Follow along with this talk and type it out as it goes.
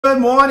Good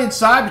morning,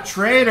 cyber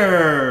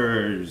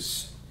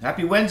traders.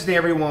 Happy Wednesday,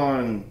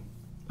 everyone.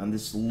 On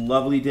this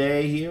lovely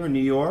day here in New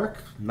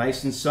York,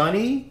 nice and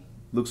sunny.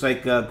 Looks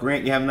like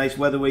Grant, you have nice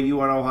weather where you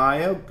are in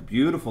Ohio.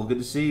 Beautiful. Good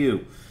to see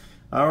you.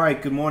 All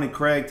right. Good morning,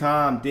 Craig,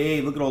 Tom,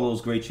 Dave. Look at all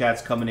those great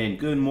chats coming in.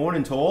 Good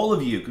morning to all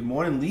of you. Good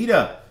morning,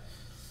 Lita.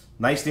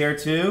 Nice there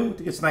too. I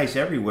think it's nice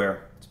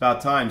everywhere. It's about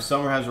time.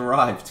 Summer has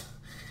arrived.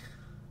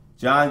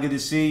 John, good to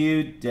see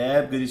you.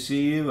 Deb, good to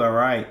see you. All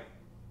right.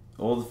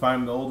 All the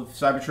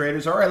cyber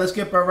traders. All right, let's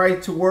get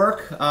right to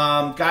work.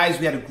 Guys,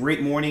 we had a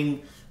great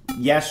morning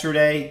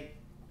yesterday.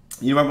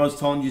 You remember I was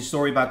telling you a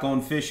story about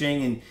going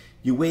fishing, and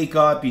you wake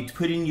up, you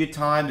put in your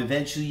time,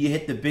 eventually you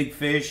hit the big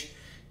fish.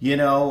 You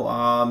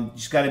know, you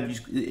just gotta.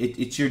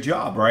 It's your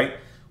job, right?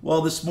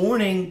 Well, this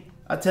morning,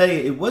 I'll tell you,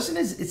 it wasn't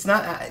as. It's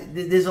not.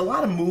 There's a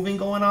lot of moving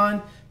going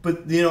on,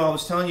 but you know, I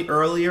was telling you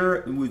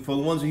earlier. For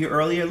the ones who were here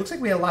earlier, it looks like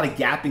we had a lot of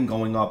gapping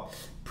going up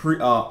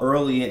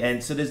early,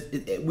 and so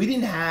we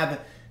didn't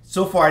have.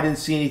 So far, I didn't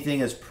see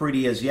anything as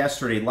pretty as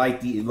yesterday,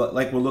 like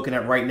we're looking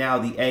at right now,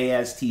 the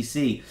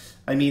ASTC.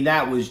 I mean,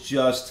 that was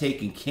just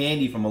taking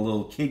candy from a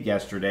little kid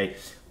yesterday.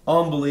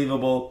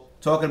 Unbelievable.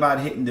 Talking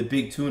about hitting the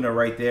big tuna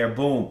right there.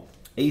 Boom.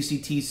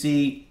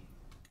 ACTC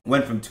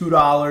went from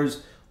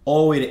 $2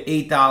 all the way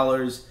to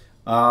 $8.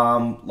 A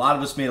lot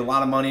of us made a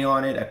lot of money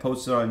on it. I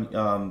posted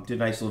on, did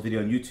a nice little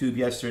video on YouTube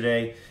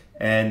yesterday,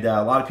 and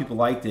a lot of people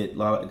liked it.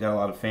 Got a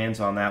lot of fans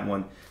on that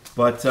one.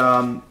 But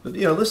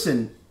you know,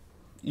 listen.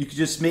 You could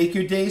just make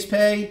your day's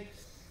pay,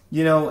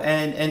 you know,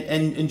 and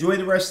enjoy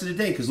the rest of the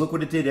day. Because look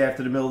what it did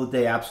after the middle of the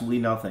day. Absolutely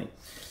nothing.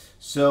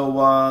 So,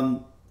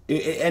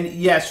 and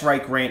yes,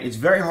 right, Grant. It's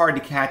very hard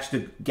to catch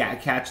the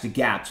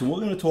gaps. And we're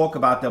going to talk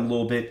about them a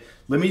little bit.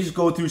 Let me just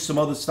go through some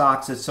other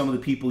stocks that some of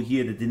the people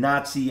here that did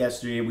not see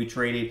yesterday we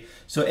traded.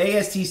 So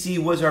ASTC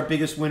was our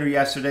biggest winner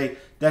yesterday.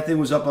 That thing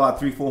was up about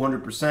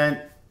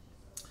 300-400%.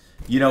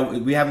 You know,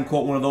 we haven't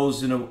caught one of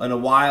those in a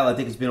while. I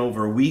think it's been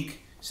over a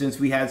week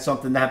since we had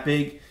something that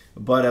big.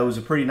 But it was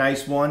a pretty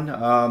nice one.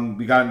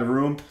 We got in the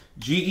room.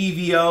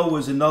 GEVO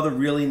was another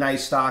really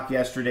nice stock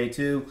yesterday,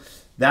 too.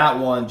 That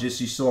one,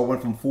 just you saw,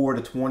 went from 4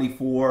 to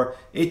 24.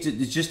 It's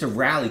just a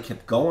rally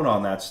kept going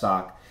on that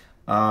stock.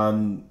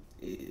 Had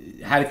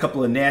a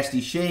couple of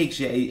nasty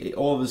shakes.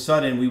 All of a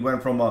sudden, we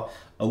went from a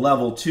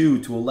level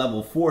 2 to a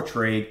level 4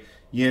 trade,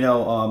 you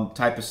know,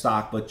 type of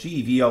stock. But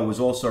GEVO was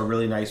also a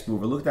really nice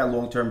mover. Look at that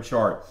long-term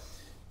chart.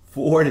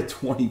 4 to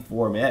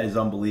 24, man, that is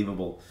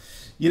unbelievable.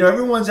 You know,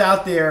 everyone's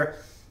out there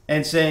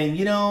and saying,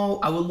 you know,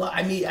 I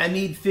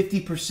made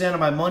 50% of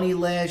my money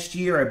last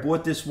year. I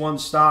bought this one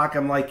stock.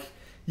 I'm like,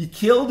 you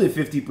killed it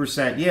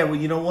 50%. Yeah, well,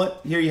 you know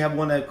what? Here you have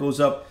one that goes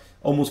up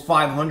almost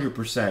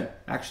 500%.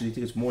 Actually, I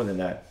think it's more than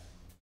that.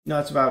 No,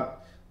 it's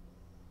about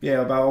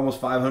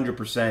almost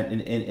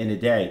 500% in a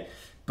day.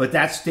 But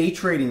that's day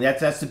trading.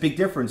 That's the big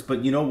difference.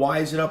 But you know, why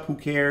is it up? Who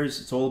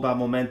cares? It's all about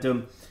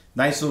momentum.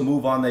 Nice little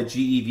move on that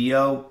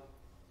GEVO.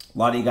 A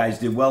lot of you guys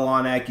did well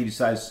on that. Give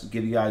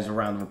you guys a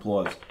round of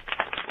applause.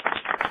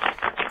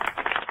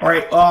 All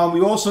right,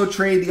 we also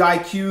trade the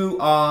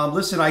IQ.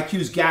 Listen,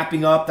 IQ's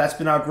gapping up. That's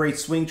been our great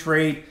swing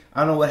trade. I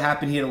don't know what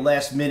happened here the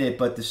last minute,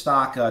 but the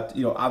stock,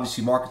 you know,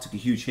 obviously market took a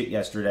huge hit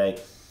yesterday.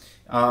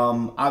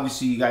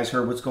 Obviously, you guys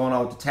heard what's going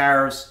on with the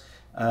tariffs.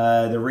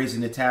 They're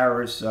raising the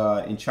tariffs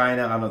in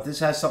China. I don't know if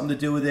this has something to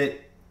do with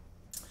it.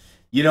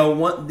 You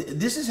know,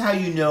 this is how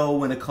you know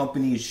when a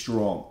company is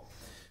strong.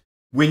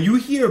 When you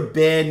hear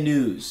bad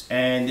news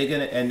and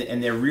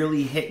they're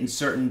really hitting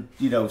certain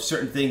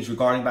things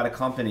regarding about a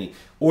company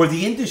or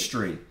the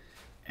industry,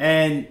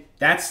 and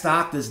that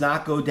stock does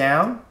not go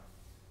down,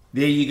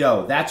 there you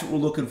go. That's what we're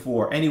looking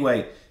for.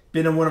 Anyway,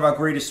 been in one of our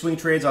greatest swing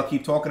trades. I'll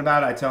keep talking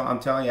about it. I'm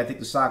telling you, I think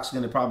the stock's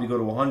going to probably go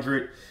to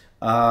 100.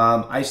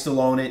 I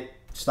still own it.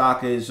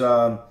 Stock is, you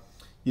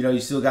know, you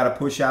still got to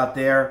push out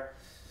there.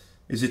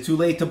 Is it too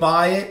late to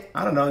buy it?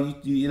 I don't know.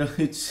 You know,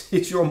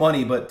 it's your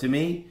money, but to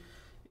me,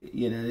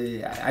 you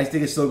know, I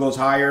think it still goes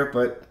higher,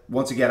 but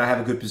once again, I have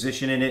a good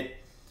position in it.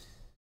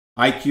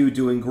 IQ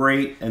doing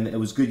great, and it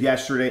was good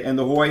yesterday. And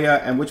the HUYA,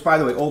 and which, by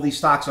the way, all these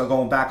stocks are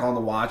going back on the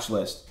watch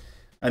list.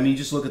 I mean,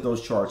 just look at those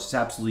charts. It's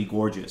absolutely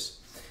gorgeous.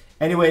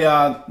 Anyway,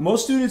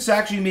 most students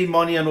actually made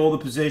money on all the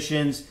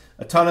positions.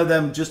 A ton of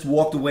them just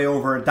walked away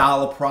over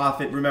 $1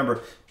 profit.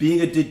 Remember,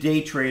 being a day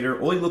trader,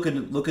 all you're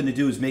looking to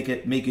do is make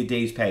your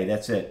day's pay.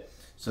 That's it.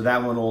 So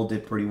that one all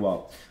did pretty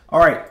well. All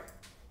right.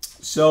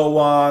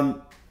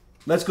 So,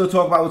 let's go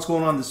talk about what's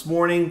going on this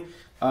morning.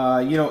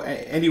 You know,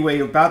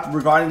 anyway,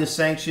 regarding the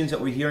sanctions that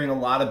we're hearing a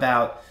lot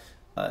about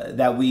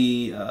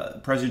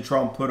that President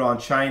Trump put on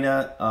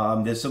China.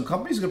 There's some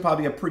companies that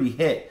probably get pretty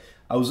hit.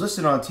 I was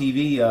listening on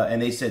TV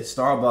and they said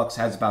Starbucks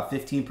has about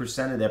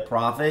 15% of their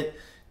profit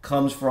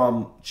comes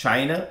from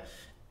China.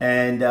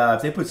 And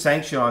if they put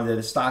sanction on there,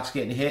 the stock's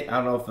getting hit.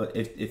 I don't know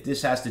if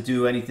this has to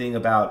do anything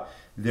about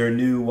their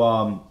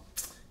new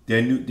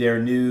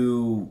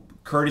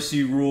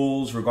courtesy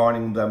rules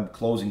regarding them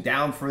closing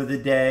down for the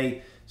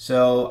day.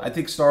 So I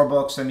think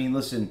Starbucks, I mean,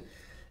 listen,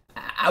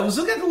 I was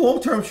looking at the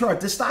long-term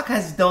chart. This stock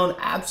has done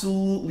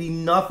absolutely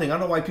nothing. I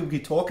don't know why people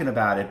keep talking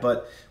about it,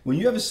 but when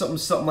you have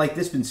something like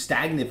this been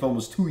stagnant for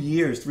almost 2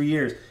 years, 3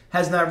 years,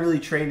 has not really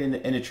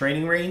traded in a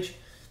trading range.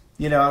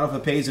 I don't know if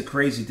it pays a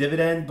crazy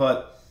dividend,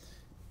 but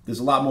there's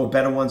a lot more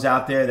better ones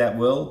out there that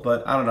will.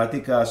 But I don't know. I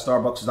think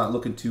Starbucks is not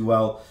looking too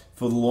well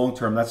for the long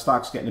term. That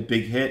stock's getting a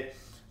big hit,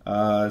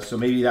 so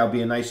maybe that would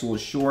be a nice little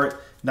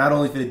short, not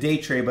only for the day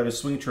trade but a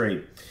swing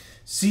trade.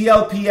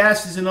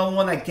 CLPS is another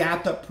one that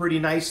gapped up pretty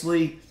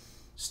nicely.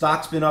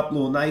 Stock's been up a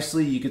little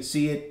nicely. You could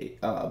see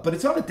it, but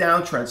it's on a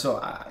downtrend. So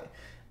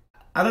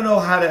I don't know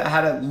how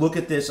to look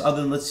at this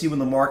other than let's see when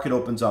the market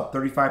opens up.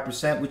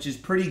 35%, which is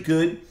pretty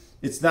good.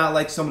 It's not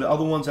like some of the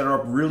other ones that are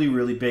up really,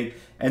 really big.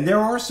 And there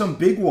are some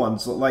big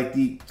ones like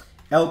the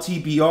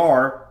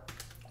LTBR,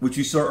 which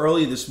you saw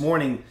earlier this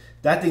morning.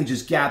 That thing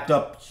just gapped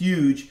up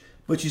huge,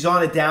 but she's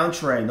on a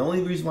downtrend. The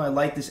only reason why I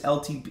like this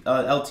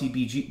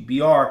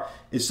LTBR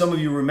is some of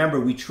you remember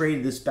we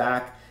traded this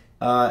back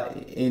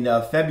in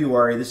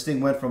February. This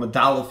thing went from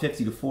 $1.50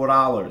 to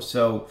 $4.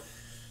 So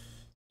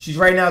she's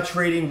right now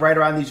trading right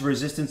around these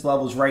resistance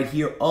levels right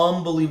here.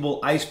 Unbelievable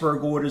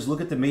iceberg orders.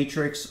 Look at the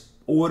matrix.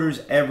 Orders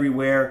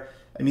everywhere.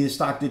 I mean, the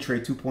stock did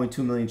trade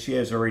 2.2 million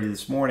shares already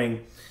this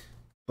morning,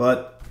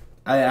 but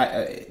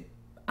I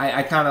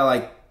kind of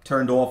like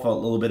turned off a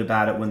little bit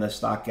about it when the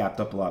stock gapped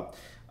up a lot.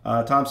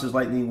 Tom says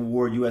Lightning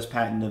Award, U.S.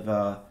 patent of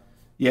a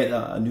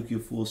nuclear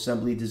fuel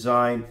assembly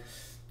design.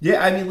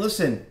 Yeah, I mean,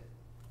 listen,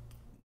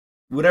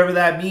 whatever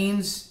that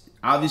means,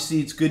 obviously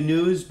it's good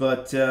news,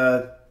 but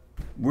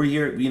we're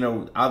here,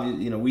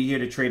 we're here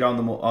to trade on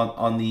the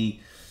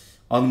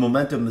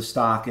momentum of the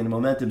stock, and the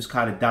momentum's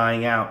kind of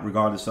dying out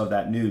regardless of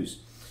that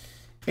news.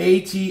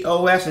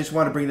 ATOS, I just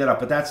want to bring that up,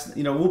 but that's,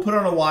 we'll put it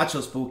on a watch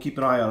list, but we'll keep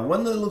an eye on it.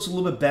 One that looks a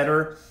little bit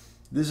better,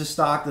 this is a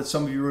stock that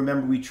some of you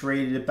remember we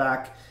traded it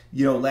back,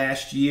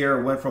 last year.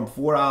 It went from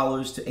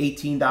 $4 to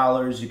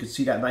 $18. You can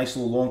see that nice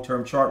little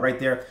long-term chart right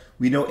there.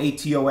 We know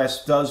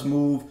ATOS does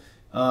move.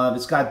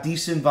 It's got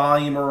decent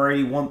volume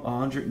already,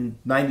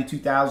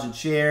 192,000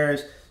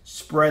 shares.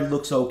 Spread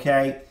looks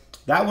okay.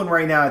 That one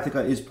right now I think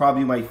is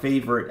probably my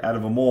favorite out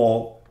of them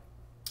all.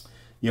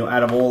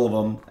 Out of all of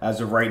them as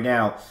of right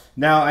now.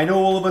 Now, I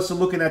know all of us are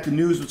looking at the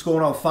news, what's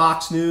going on.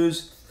 Fox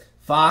News.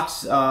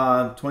 Fox,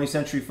 20th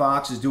Century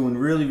Fox is doing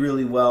really,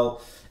 really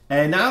well.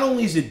 And not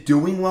only is it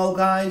doing well,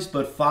 guys,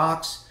 but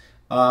Fox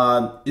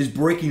is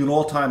breaking an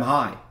all-time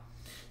high.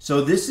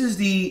 So this is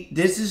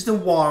the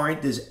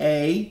warrant. There's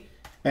A,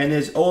 and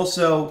there's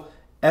also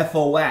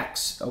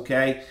FOX,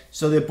 okay?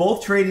 So they're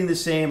both trading the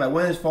same. I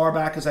went as far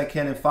back as I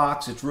can in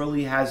Fox. It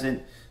really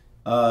hasn't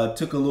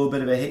took a little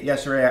bit of a hit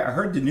yesterday. I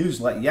heard the news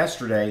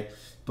yesterday,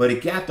 but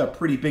it gapped up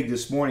pretty big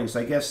this morning.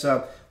 So I guess,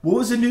 what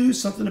was the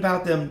news? Something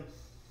about them,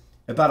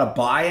 about a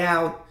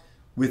buyout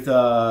with,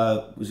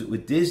 was it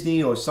with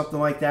Disney or something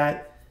like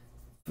that?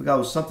 I forgot, it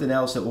was something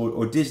else,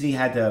 or Disney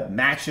had to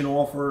match an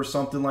offer or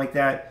something like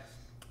that.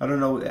 I don't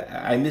know.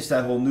 I missed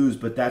that whole news,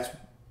 but that's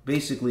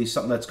basically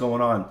something that's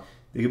going on.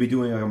 They could be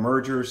doing like a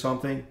merger or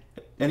something.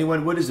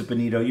 Anyone, what is it,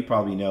 Benito? You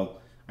probably know.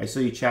 I saw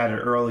you chatted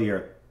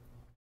earlier.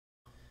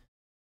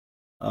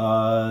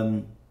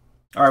 All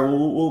right,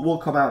 we'll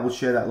come out and we'll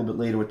share that a little bit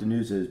later what the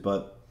news is.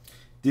 But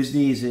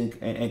Disney's and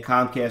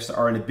Comcast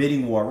are in a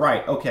bidding war.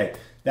 Right, okay.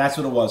 That's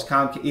what it was.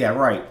 Yeah,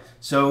 right.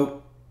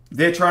 So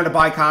they're trying to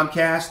buy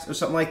Comcast or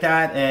something like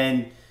that,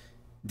 and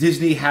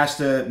Disney has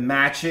to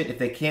match it. If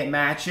they can't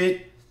match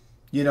it,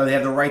 they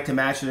have the right to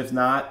match it. If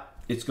not,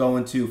 it's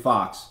going to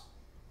Fox.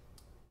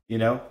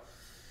 Can't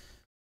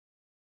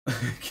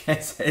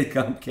say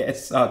Comcast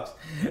sucks.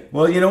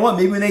 Well, you know what?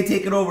 Maybe when they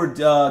take it over,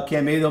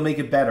 Ken, maybe they'll make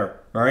it better,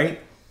 right?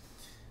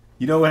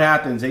 You know what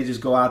happens? They just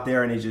go out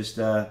there and they just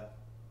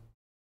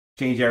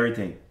change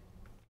everything.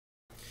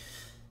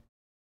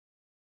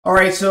 All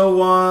right,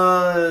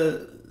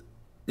 so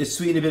it's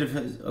sweetening a bit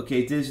of,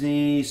 okay,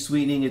 Disney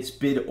sweetening its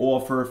bid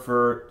offer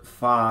for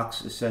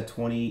Fox. It said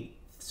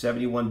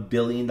 $71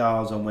 billion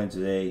on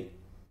Wednesday.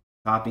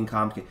 Topping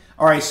Comcast.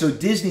 All right, so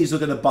Disney's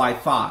looking to buy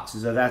Fox.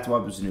 That's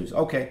what was the news.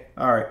 Okay,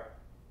 all right.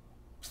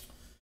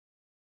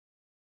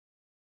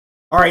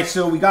 All right,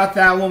 so we got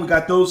that one. We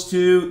got those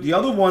two. The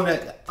other one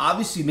that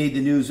obviously made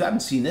the news, I haven't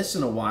seen this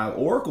in a while.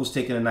 Oracle's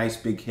taking a nice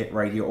big hit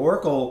right here.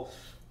 Oracle,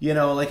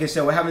 like I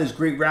said, we're having this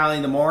great rally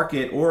in the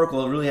market.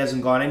 Oracle really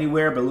hasn't gone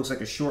anywhere, but it looks like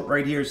a short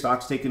right here.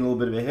 Stock's taking a little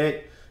bit of a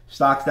hit.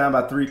 Stock's down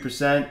about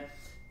 3%. A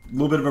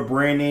little bit of a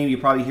brand name. You're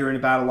probably hearing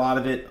about a lot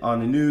of it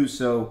on the news,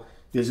 so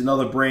there's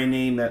another brand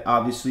name that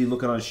obviously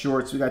looking on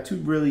shorts. We got two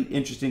really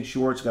interesting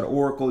shorts. You got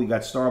Oracle, you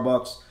got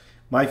Starbucks.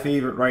 My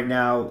favorite right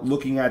now,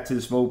 looking at to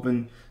this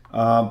open,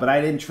 but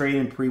I didn't trade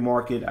in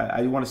pre-market.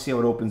 I want to see how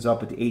it opens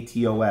up at the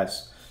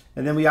ATOS.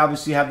 And then we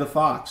obviously have the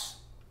Fox,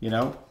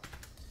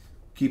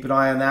 Keep an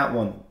eye on that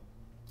one.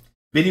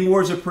 Bidding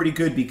wars are pretty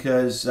good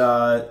because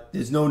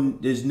there's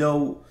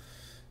no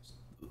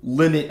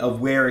limit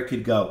of where it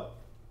could go.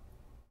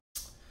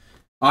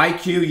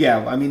 IQ,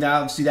 yeah, I mean,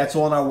 obviously that's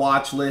on our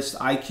watch list.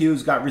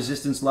 IQ's got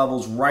resistance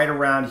levels right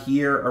around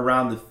here,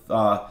 around the,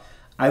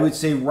 I would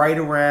say right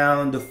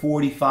around the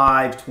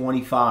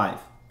 45.25.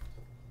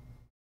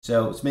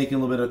 So it's making a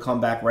little bit of a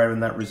comeback right on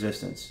that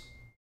resistance.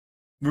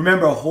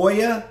 Remember,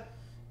 HUYA,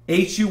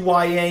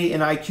 HUYA,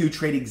 and IQ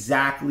trade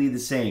exactly the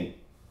same.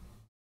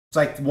 It's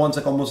like one's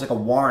like almost like a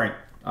warrant,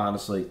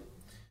 honestly.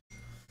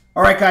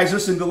 All right, guys,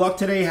 listen, good luck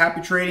today.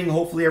 Happy trading.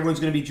 Hopefully everyone's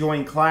going to be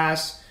joining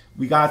class.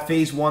 We got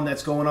phase 1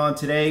 that's going on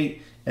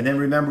today. And then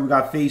remember, we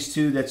got phase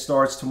 2 that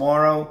starts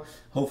tomorrow.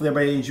 Hopefully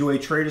everybody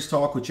enjoyed Traders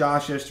Talk with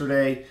Josh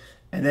yesterday.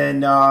 And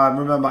then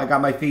remember, I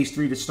got my phase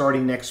 3 that's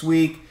starting next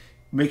week.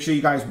 Make sure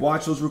you guys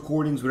watch those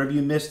recordings. Whatever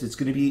you missed, it's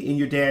going to be in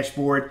your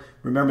dashboard.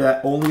 Remember,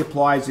 that only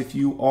applies if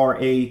you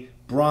are a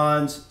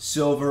bronze,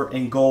 silver,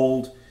 and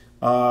gold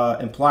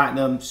and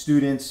platinum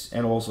students,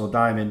 and also a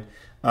diamond.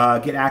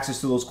 Get access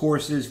to those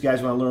courses. If you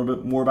guys want to learn a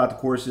bit more about the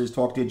courses,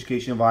 talk to the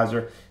education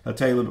advisor. He'll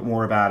tell you a little bit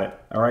more about it.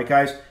 All right,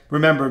 guys?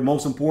 Remember,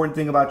 most important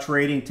thing about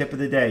trading, tip of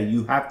the day,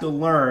 you have to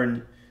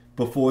learn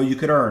before you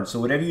could earn.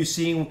 So whatever you're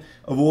seeing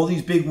of all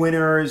these big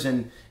winners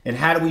and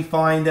how do we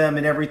find them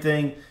and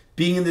everything,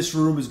 being in this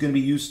room is going to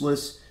be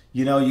useless.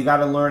 You know, you got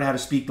to learn how to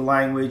speak the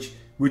language.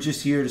 We're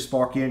just here to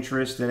spark your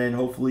interest, and then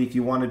hopefully if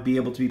you want to be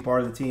able to be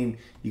part of the team,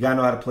 you got to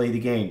know how to play the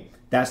game.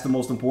 That's the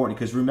most important,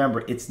 because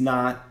remember, it's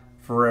not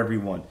for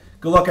everyone.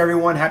 Good luck,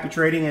 everyone. Happy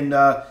trading, and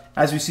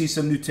as we see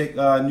some new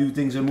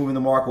things that are moving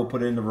the market, we'll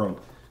put it in the room.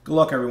 Good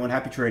luck, everyone.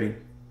 Happy trading.